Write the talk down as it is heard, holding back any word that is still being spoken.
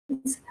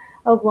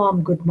A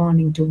warm good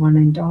morning to one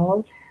and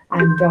all.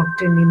 I'm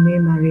Dr.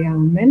 Nimmi Maria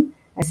Oommen,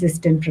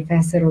 Assistant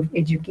Professor of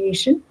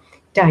Education,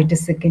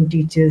 Titus II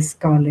Teachers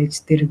College,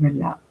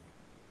 Tiruvalla.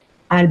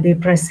 I'll be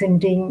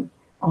presenting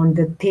on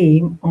the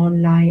theme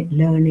Online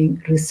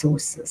Learning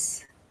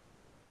Resources.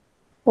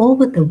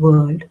 Over the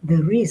world,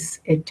 there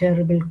is a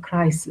terrible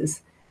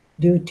crisis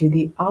due to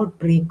the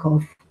outbreak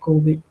of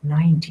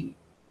COVID-19.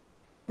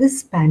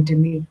 This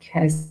pandemic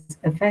has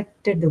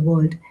affected the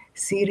world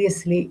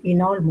seriously in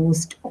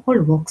almost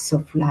all walks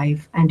of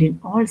life and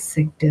in all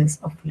sectors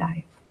of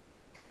life.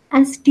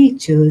 As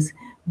teachers,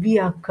 we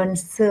are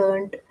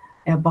concerned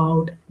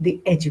about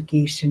the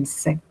education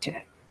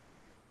sector.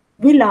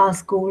 Will our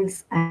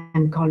schools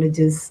and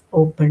colleges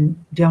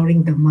open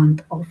during the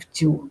month of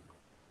June?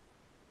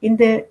 In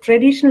the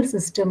traditional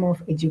system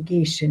of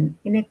education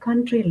in a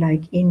country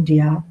like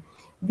India,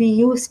 we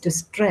used to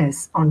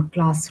stress on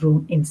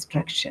classroom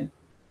instruction.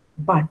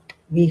 But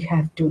we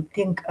have to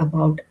think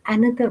about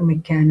another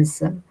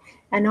mechanism,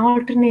 an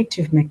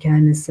alternative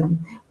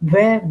mechanism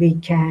where we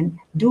can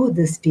do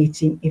this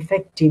teaching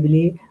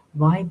effectively.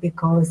 Why?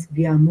 Because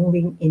we are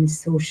moving in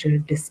social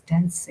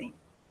distancing.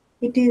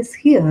 It is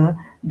here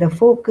the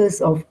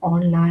focus of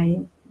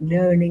online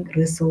learning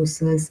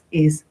resources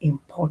is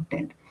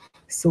important.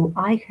 So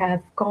I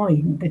have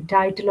coined the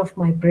title of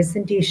my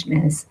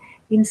presentation as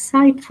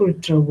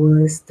Insightful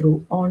Traverse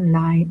Through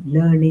Online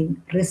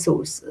Learning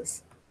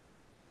Resources.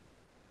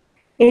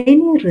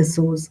 Any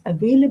resource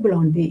available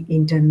on the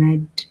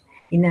internet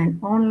in an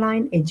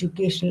online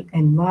educational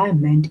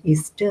environment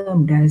is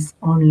termed as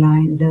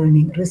online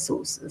learning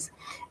resources.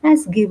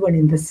 As given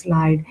in the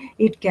slide,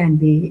 it can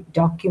be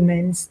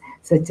documents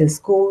such as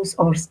course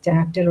or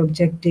chapter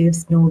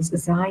objectives, notes,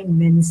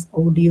 assignments,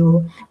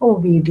 audio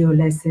or video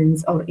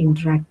lessons, or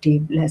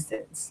interactive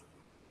lessons.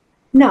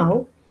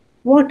 Now,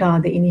 what are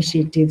the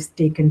initiatives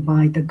taken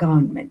by the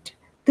government?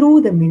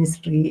 Through the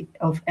Ministry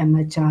of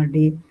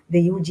MHRD,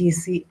 the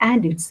UGC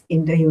and its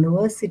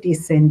inter-university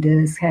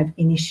centers have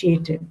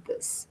initiated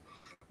this.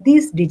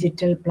 These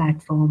digital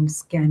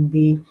platforms can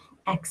be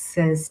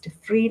accessed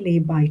freely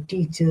by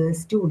teachers,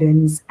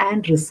 students,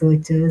 and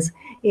researchers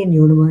in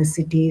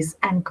universities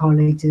and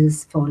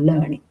colleges for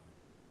learning.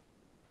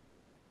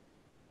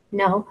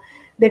 Now,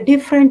 the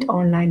different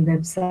online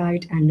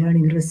website and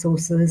learning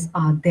resources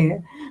are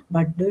there,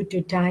 but due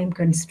to time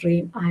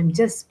constraint, I'm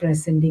just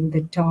presenting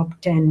the top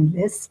 10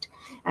 list.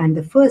 And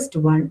the first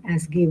one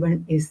as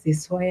given is the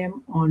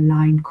SWAYAM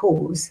online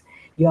course.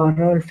 You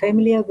are all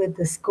familiar with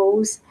this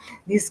course.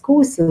 These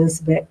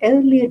courses were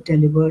earlier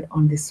delivered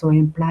on the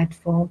SWAYAM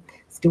platform.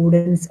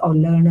 Students or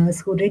learners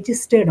who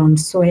registered on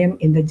SWAYAM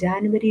in the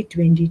January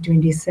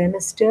 2020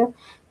 semester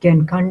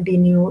can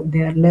continue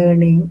their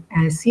learning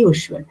as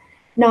usual.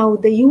 Now,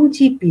 the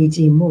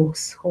UG-PG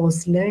MOOCs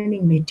host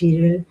learning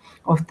material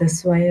of the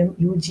SWAYAM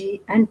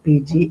UG and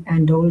PG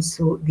and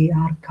also the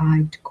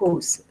archived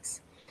courses.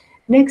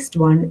 Next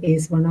one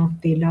is one of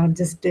the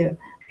largest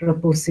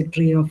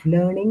repository of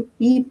learning,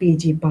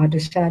 EPG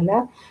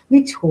Pathashala,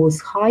 which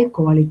hosts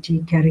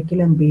high-quality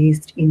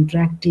curriculum-based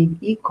interactive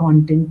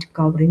e-content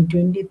covering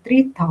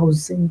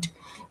 23,000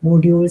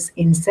 modules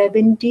in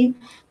 70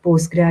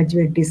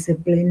 postgraduate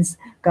disciplines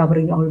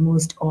covering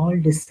almost all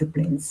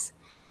disciplines.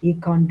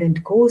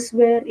 E-content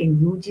courseware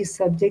in UG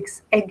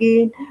subjects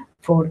again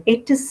for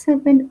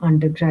 87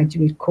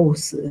 undergraduate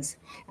courses.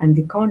 And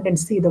the content,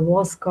 see the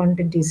vast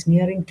content is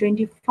nearing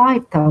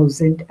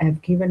 25,000.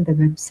 I've given the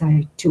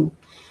website too.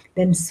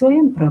 Then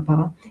Swayam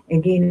Prabha,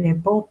 again a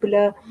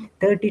popular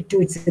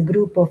 32, it's a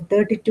group of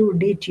 32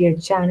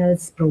 DTH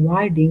channels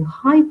providing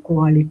high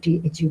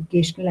quality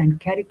educational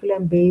and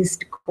curriculum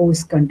based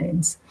course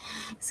contents.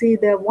 See,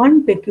 the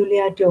one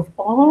peculiarity of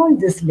all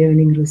these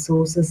learning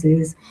resources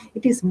is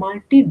it is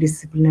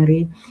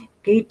multidisciplinary,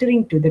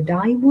 catering to the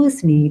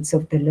diverse needs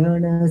of the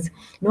learners,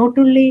 not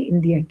only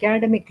in the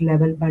academic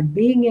level, but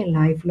being a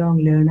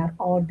lifelong learner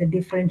or the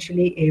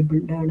differentially able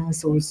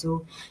learners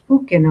also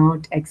who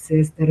cannot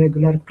access the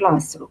regular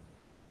classroom.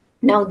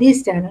 Now,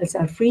 these channels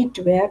are free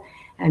to air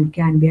and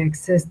can be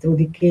accessed through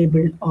the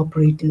cable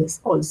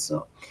operators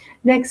also.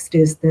 Next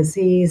is the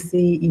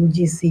CEC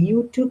UGC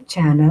YouTube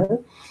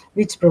channel,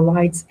 which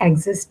provides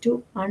access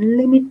to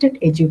unlimited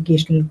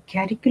educational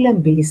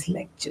curriculum-based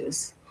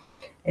lectures.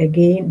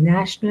 Again,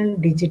 National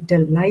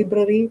Digital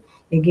Library,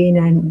 again,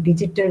 and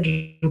digital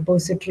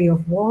repository of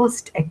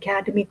vast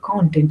academic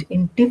content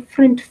in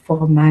different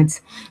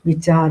formats,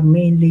 which are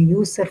mainly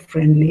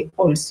user-friendly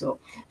also.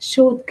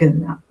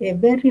 Shodhgana, a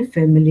very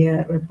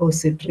familiar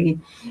repository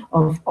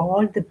of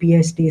all the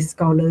PhD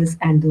scholars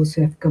and those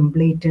who have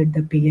completed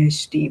the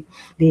PhD.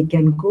 They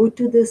can go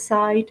to the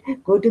site,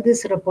 go to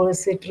this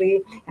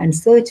repository and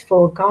search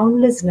for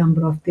countless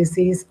number of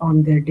theses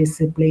on their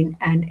discipline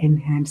and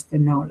enhance the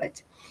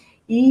knowledge.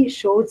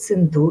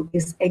 eShod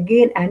is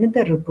again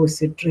another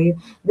repository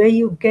where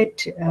you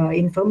get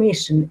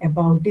information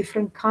about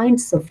different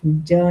kinds of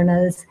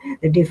journals,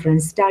 the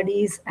different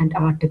studies and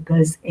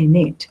articles in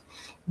it.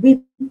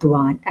 With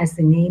one, as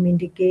the name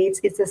indicates,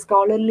 it's a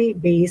scholarly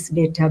based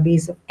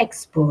database of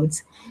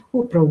experts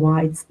who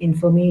provides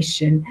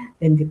information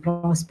then the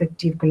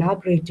prospective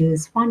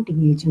collaborators,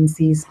 funding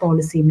agencies,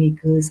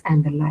 policymakers,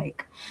 and the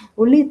like.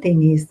 Only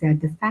thing is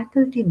that the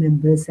faculty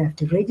members have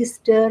to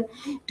register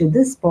to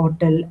this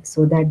portal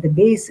so that the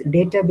base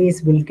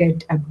database will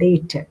get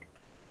updated.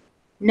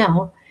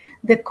 Now,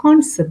 the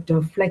concept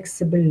of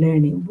flexible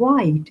learning,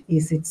 why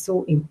is it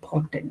so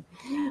important?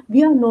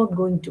 We are not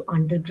going to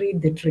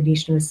undergrade the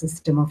traditional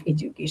system of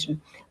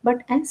education,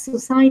 but as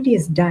society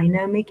is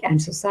dynamic and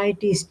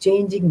society is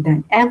changing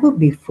than ever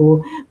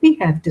before, we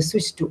have to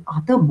switch to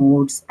other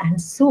modes,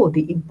 and so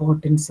the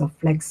importance of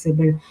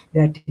flexible,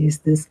 that is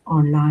this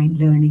online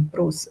learning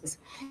process.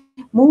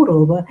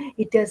 Moreover,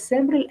 it has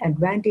several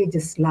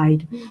advantages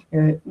like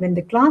when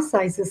the class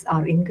sizes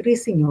are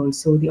increasing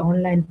also, the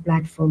online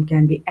platform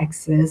can be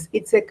accessed.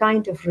 It's a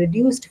kind of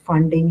reduced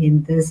funding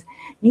in this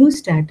new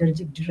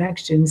strategic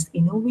directions,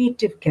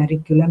 innovative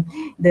curriculum.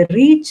 The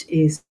reach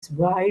is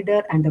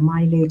wider and the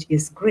mileage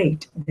is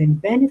great. Then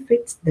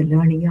benefits, the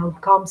learning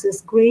outcomes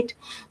is great.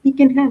 We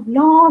can have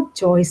large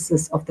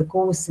choices of the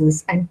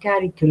courses and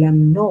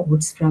curriculum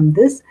notes from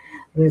this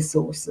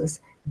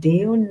resources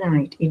day or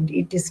night.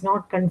 It is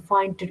not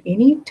confined to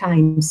any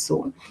time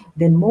zone.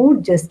 Then more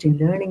just in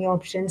learning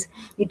options,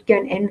 it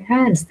can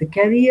enhance the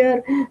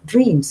career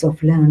dreams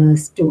of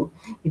learners too.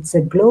 It's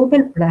a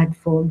global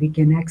platform. We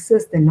can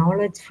access the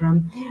knowledge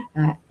from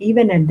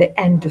even at the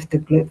end of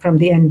the from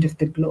the end of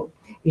the globe.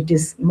 It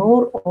is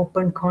more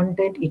open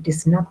content. It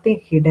is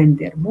nothing hidden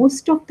there.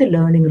 Most of the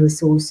learning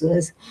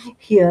resources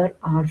here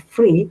are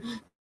free,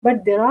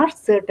 but there are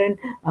certain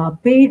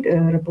paid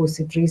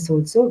repositories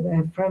also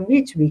from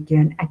which we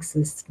can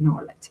access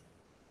knowledge.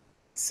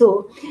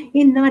 So,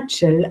 in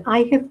nutshell,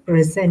 I have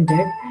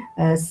presented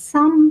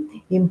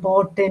some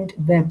important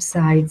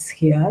websites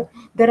here.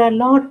 There are a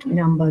lot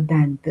number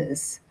than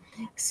this.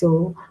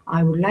 So,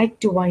 I would like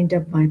to wind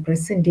up my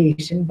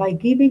presentation by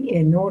giving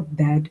a note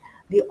that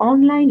the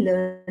online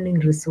learning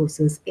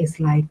resources is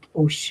like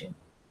ocean.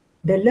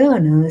 The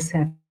learners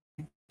have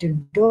to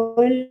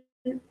delve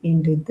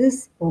into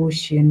this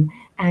ocean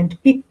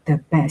and pick the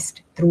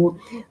best through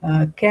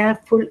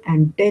careful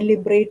and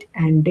deliberate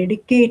and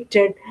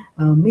dedicated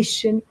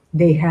mission.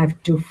 They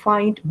have to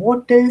find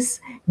what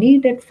is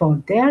needed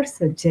for their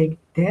subject,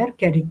 their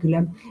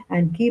curriculum,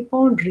 and keep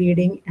on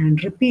reading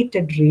and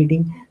repeated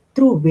reading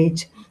through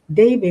which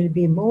they will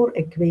be more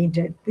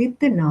acquainted with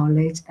the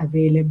knowledge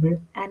available,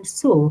 and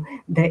so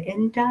the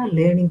entire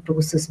learning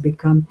process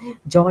become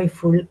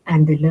joyful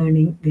and the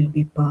learning will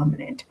be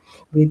permanent.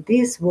 With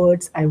these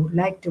words, I would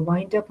like to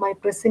wind up my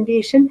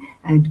presentation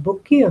and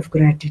bouquet of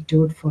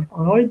gratitude for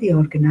all the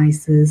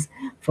organizers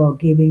for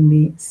giving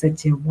me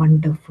such a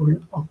wonderful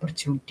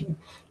opportunity.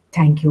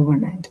 Thank you,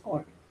 one and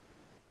all.